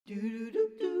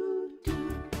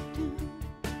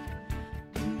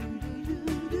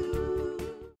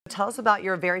Tell us about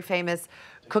your very famous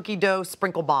cookie dough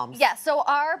sprinkle bombs. Yeah, so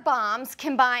our bombs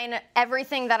combine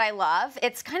everything that I love.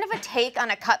 It's kind of a take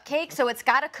on a cupcake. So it's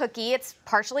got a cookie, it's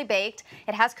partially baked.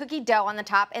 It has cookie dough on the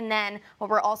top, and then what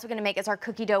we're also gonna make is our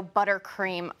cookie dough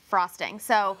buttercream frosting.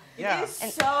 So it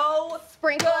is so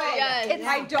sprinkle. Yes.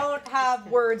 I don't have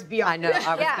words beyond. I know,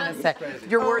 I was gonna say.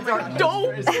 Your words are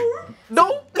don't.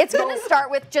 It's gonna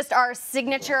start with just our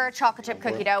signature chocolate chip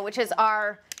cookie dough, which is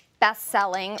our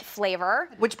best-selling flavor.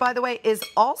 Which, by the way, is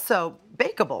also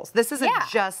bakeables. This isn't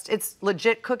just, it's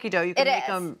legit cookie dough. You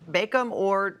can bake them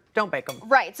or don't bake them.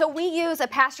 Right, so we use a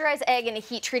pasteurized egg and a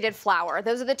heat-treated flour.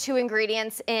 Those are the two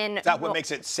ingredients in... Is that what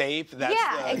makes it safe? That's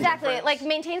exactly. difference? It like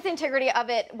maintains the integrity of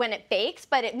it when it bakes,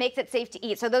 but it makes it safe to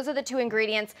eat. So those are the two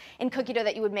ingredients in cookie dough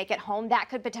that you would make at home that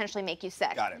could potentially make you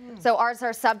sick. Got it. So ours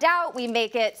are subbed out. We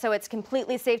make it so it's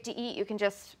completely safe to eat. You can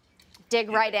just dig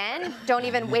right in. Don't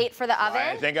even wait for the oven.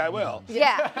 I think I will.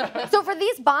 Yeah. So for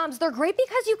these bombs, they're great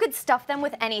because you could stuff them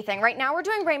with anything. Right now we're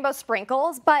doing rainbow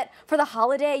sprinkles, but for the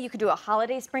holiday, you could do a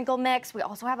holiday sprinkle mix. We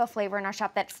also have a flavor in our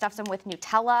shop that stuffs them with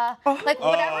Nutella. Like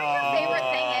whatever your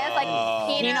favorite thing is, like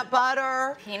peanut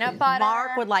butter. Peanut butter.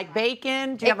 Mark would like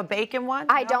bacon. Do you have a bacon one?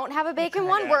 I don't have a bacon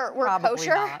one. We're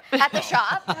kosher at the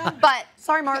shop, but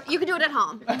sorry, Mark. You can do it at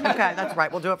home. Okay, that's right.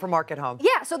 We'll do it for Mark at home.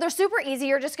 Yeah, so they're super easy.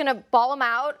 You're just gonna ball them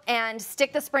out and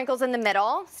stick the sprinkles in the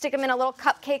middle, stick them in a little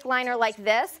cupcake liner like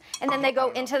this, and then they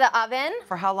go into the oven.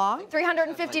 For how long?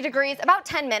 350 degrees, about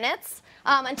 10 minutes,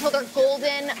 until they're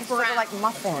golden brown. They're like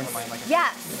muffins.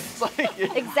 Yes,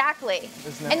 exactly.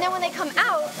 And then when they come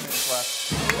out,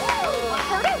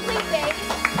 perfectly baked.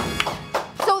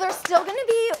 So they're still gonna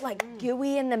be like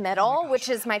gooey in the middle, which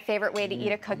is my favorite way to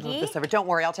eat a cookie. Don't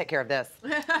worry, I'll take care of this.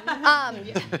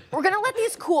 We're gonna let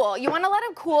these cool. You wanna let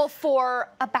them cool for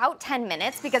about 10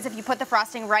 minutes because if you put the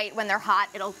frosting right when they're hot,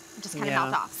 it'll just kind of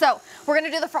melt off. So we're gonna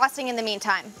do the frosting in the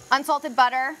meantime. Unsalted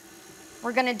butter.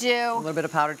 We're gonna do a little bit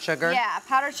of powdered sugar. Yeah,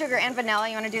 powdered sugar and vanilla.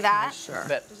 You wanna do that? Sure.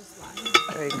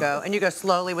 There you go. And you go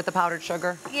slowly with the powdered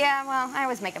sugar? Yeah, well, I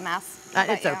always make a mess.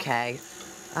 It's okay.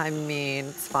 I mean,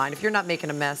 it's fine. If you're not making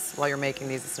a mess while you're making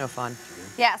these, it's no fun.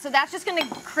 Yeah, so that's just gonna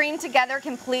cream together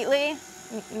completely,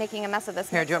 making a mess of this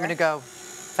Here, mixer. do you want me to go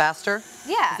faster?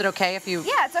 Yeah. Is it okay if you...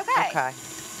 Yeah, it's okay. Okay.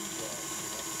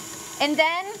 And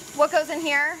then, what goes in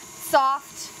here?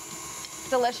 Soft,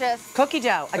 delicious. Cookie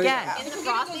dough, again. In the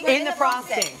frosting? In the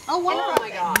frosting. Oh my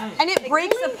God. And it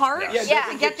breaks apart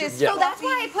to get this. So that's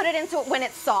why I put it into when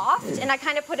it's soft, and I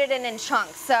kind of put it in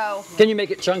chunks, so. Can you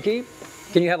make it chunky?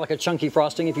 Can you have like a chunky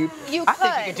frosting if you? You I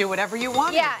think you could do whatever you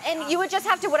want. Yeah, and you would just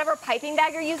have to, whatever piping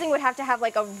bag you're using would have to have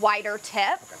like a wider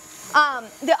tip.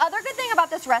 The other good thing about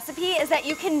this recipe is that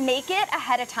you can make it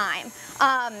ahead of time.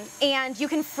 And you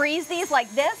can freeze these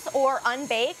like this or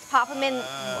unbaked, pop them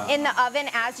in the oven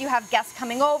as you have guests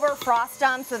coming over, frost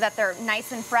them so that they're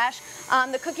nice and fresh.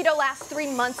 The cookie dough lasts 3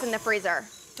 months in the freezer.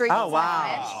 3 months in the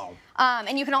fridge.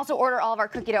 And you can also order all of our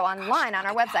cookie dough online on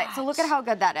our website. So look at how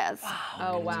good that is.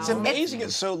 Oh, wow. It's amazing.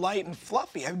 It's so light and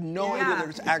fluffy. I have no idea that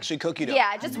it's actually cookie dough.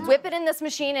 Yeah, just whip it in this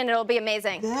machine and it'll be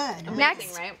amazing. Good.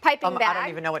 Next, Amazing, right? piping bag. I don't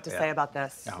even know what to say about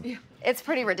this. Yeah. It's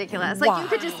pretty ridiculous. Like you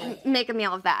could just make a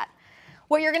meal of that.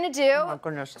 What you're gonna do,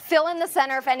 fill in the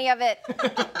center if any of it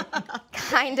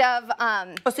kind of...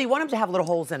 Oh, so you want them to have little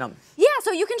holes in them? Yeah,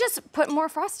 so you can just put more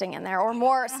frosting in there or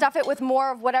more, stuff it with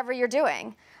more of whatever you're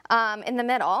doing in the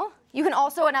middle. You can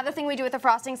also, another thing we do with the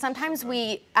frosting, sometimes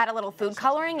we add a little food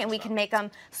coloring and we can make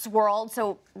them swirled,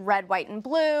 so red, white, and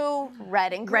blue,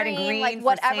 red and green, like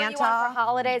whatever you want for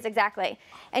holidays, exactly.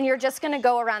 And you're just gonna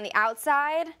go around the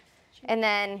outside and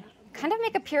then kind of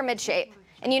make a pyramid shape.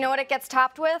 And you know what it gets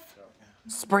topped with?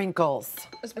 Sprinkles.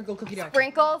 A sprinkle cookie dough.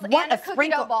 Sprinkles and a cookie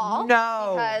dough ball.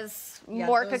 No. Because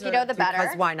more cookie dough, the better.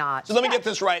 Because why not? So let me get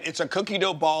this right. It's a cookie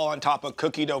dough ball on top of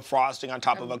cookie dough frosting on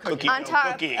top of a cookie dough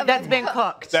cookie. That's been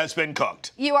cooked. That's been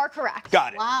cooked. You are correct.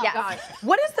 Got it. Wow. Yes.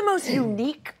 What is the most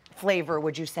unique flavor,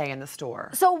 would you say, in the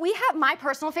store? So we have, my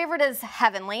personal favorite is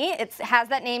Heavenly. It has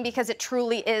that name because it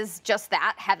truly is just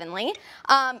that, Heavenly.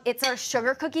 It's our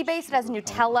sugar cookie base. It has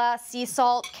Nutella, sea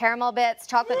salt, caramel bits,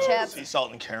 chocolate chips. Sea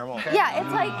salt and caramel. Yeah,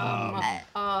 it's like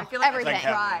I feel like everything. Like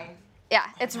heaven. Yeah,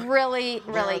 it's really,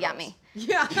 really yummy.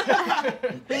 Yeah.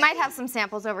 We might have some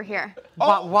samples over here.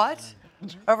 What?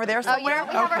 Over there somewhere?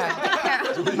 We have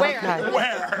our something there. Okay.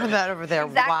 Where? That over there.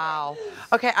 Exactly. Wow.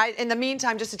 Okay, in the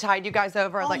meantime, just to tide you guys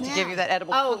over, I'd like to give you that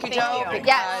edible cookie dough. you.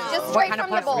 Yes, because just what straight kind of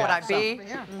from the person would I bowl.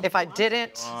 be if I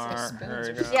didn't?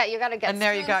 Yeah, you gotta get. And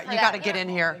there you go. You got to get in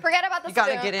here. Forget about the You got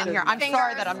to spoon. get in here. I'm Fingers.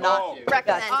 sorry that I'm not.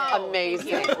 Recommend That's it.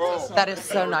 amazing. That is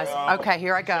so nice. Okay,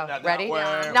 here I go. Ready?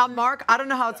 way. Now, Mark, I don't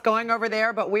know how it's going over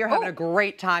there, but we are having a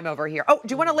great time over here. Oh,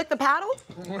 do you want to lick the paddle?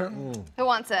 Who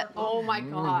wants it? Oh my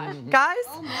God. Guys?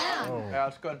 Yeah,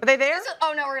 that's good. Are they there?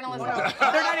 Oh no, we're gonna listen.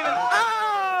 They're not even.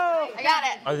 Oh! I got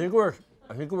it. I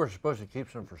think we're supposed to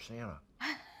keep some for Santa.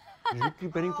 Did you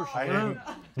keep any for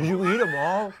Santa? Did you eat them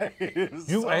all?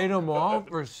 You ate them all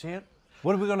for Santa?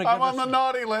 What are we gonna get? I'm on the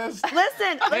naughty list.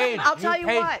 Listen, I'll tell you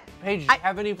what. Paige, do you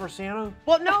have any for Santa?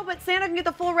 Well, no, but Santa can get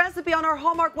the full recipe on our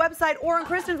Hallmark website or on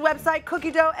Kristen's website,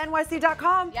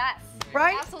 cookiedoughnyc.com. Yes.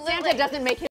 Right? Absolutely. Santa doesn't make